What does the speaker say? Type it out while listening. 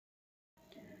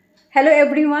Hello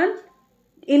everyone.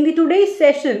 In the today's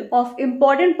session of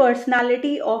Important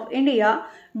Personality of India,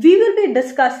 we will be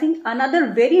discussing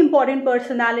another very important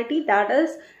personality, that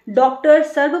is Dr.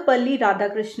 Sarvepalli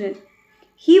Radhakrishnan.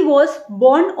 He was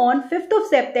born on 5th of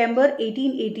September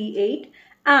 1888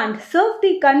 and served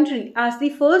the country as the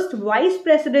first Vice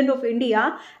President of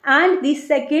India and the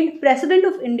second President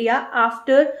of India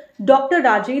after Dr.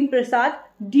 Rajendra Prasad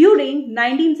during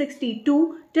 1962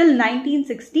 till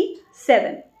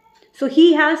 1967. So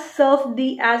he has served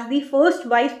as the first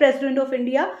Vice President of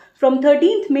India from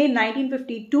 13th May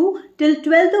 1952 till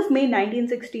 12th of May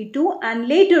 1962, and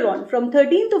later on from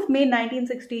 13th of May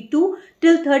 1962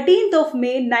 till 13th of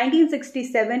May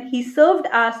 1967 he served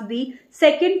as the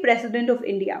second President of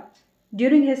India.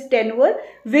 During his tenure,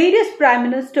 various Prime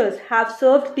Ministers have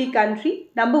served the country.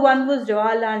 Number one was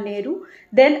Jawaharlal Nehru,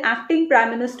 then Acting Prime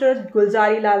Minister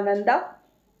Gulzari Lal Nanda.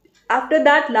 After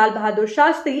that, Lal Bahadur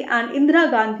Shastri and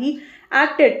Indira Gandhi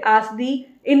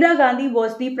Indira Gandhi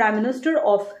was the Prime Minister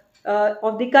of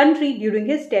the country during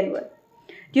his tenure.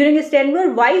 During his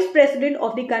tenure, Vice President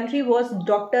of the country was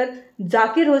Dr.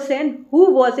 Zakir Hussain,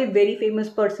 who was a very famous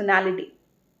personality.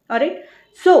 Alright.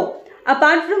 So,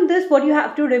 apart from this, what you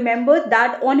have to remember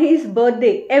that on his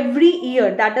birthday, every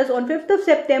year, that is on 5th of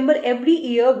September, every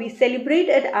year we celebrate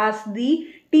it as the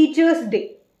Teachers'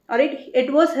 Day. Alright,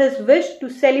 it was his wish to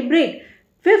celebrate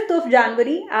 5th of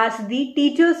January as the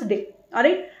Teachers' Day.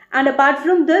 Alright, and apart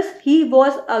from this, he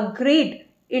was a great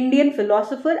Indian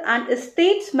philosopher and a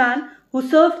statesman who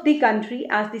served the country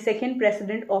as the second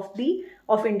President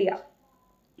of India.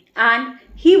 And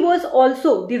he was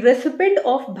also the recipient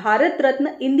of Bharat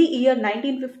Ratna in the year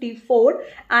 1954,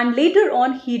 and later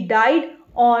on he died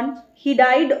on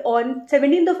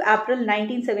 17th of April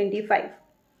 1975.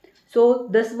 So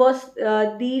this was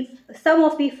some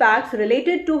of the facts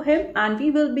related to him, and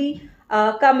we will be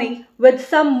coming with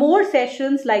some more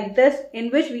sessions like this in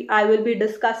which I will be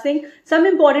discussing some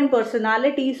important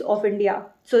personalities of India.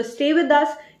 So stay with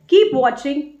us, keep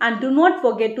watching, and do not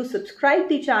forget to subscribe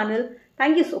the channel.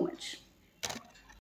 Thank you so much.